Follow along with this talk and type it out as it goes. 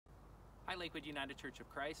Hi, Lakewood United Church of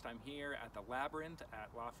Christ. I'm here at the Labyrinth at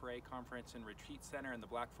Foret Conference and Retreat Center in the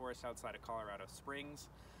Black Forest outside of Colorado Springs.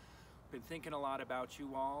 Been thinking a lot about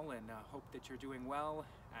you all and hope that you're doing well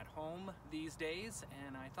at home these days.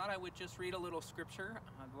 And I thought I would just read a little scripture.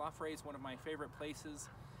 Foret is one of my favorite places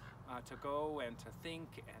to go and to think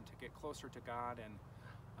and to get closer to God and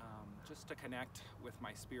just to connect with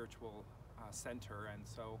my spiritual center. And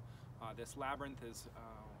so this labyrinth is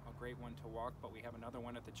a great one to walk, but we have another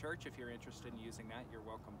one at the church. If you're interested in using that, you're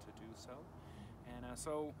welcome to do so. And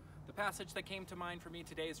so the passage that came to mind for me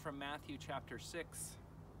today is from Matthew chapter 6,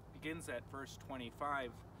 begins at verse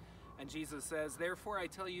 25. And Jesus says, "Therefore I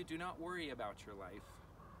tell you, do not worry about your life,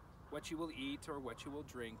 what you will eat or what you will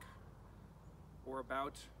drink, or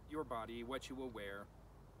about your body, what you will wear.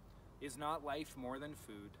 Is not life more than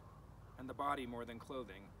food, and the body more than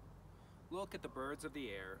clothing? Look at the birds of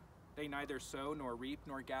the air. They neither sow nor reap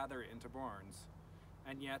nor gather into barns,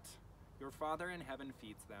 and yet your Father in heaven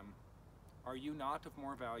feeds them. Are you not of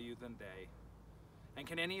more value than they? And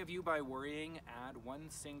can any of you by worrying add one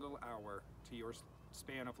single hour to your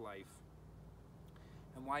span of life?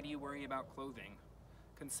 And why do you worry about clothing?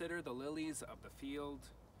 Consider the lilies of the field,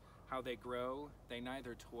 how they grow. They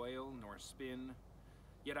neither toil nor spin.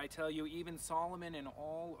 Yet I tell you, even Solomon in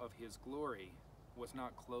all of his glory was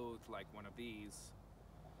not clothed like one of these.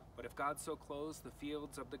 But if God so clothes the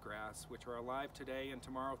fields of the grass, which are alive today and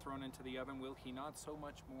tomorrow thrown into the oven, will he not so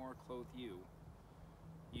much more clothe you,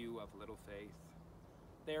 you of little faith?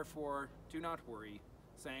 Therefore, do not worry,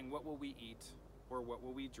 saying, what will we eat, or what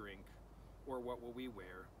will we drink, or what will we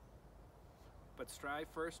wear? But strive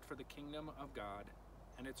first for the kingdom of God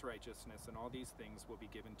and its righteousness, and all these things will be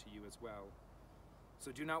given to you as well.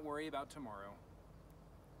 So do not worry about tomorrow,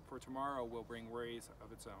 for tomorrow will bring worries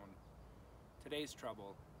of its own. Today's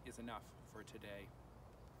trouble is enough for today."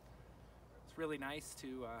 It's really nice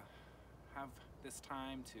to have this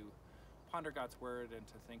time to ponder God's word and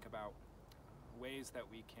to think about ways that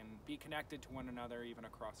we can be connected to one another even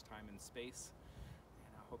across time and space.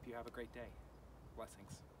 And I hope you have a great day.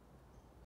 Blessings.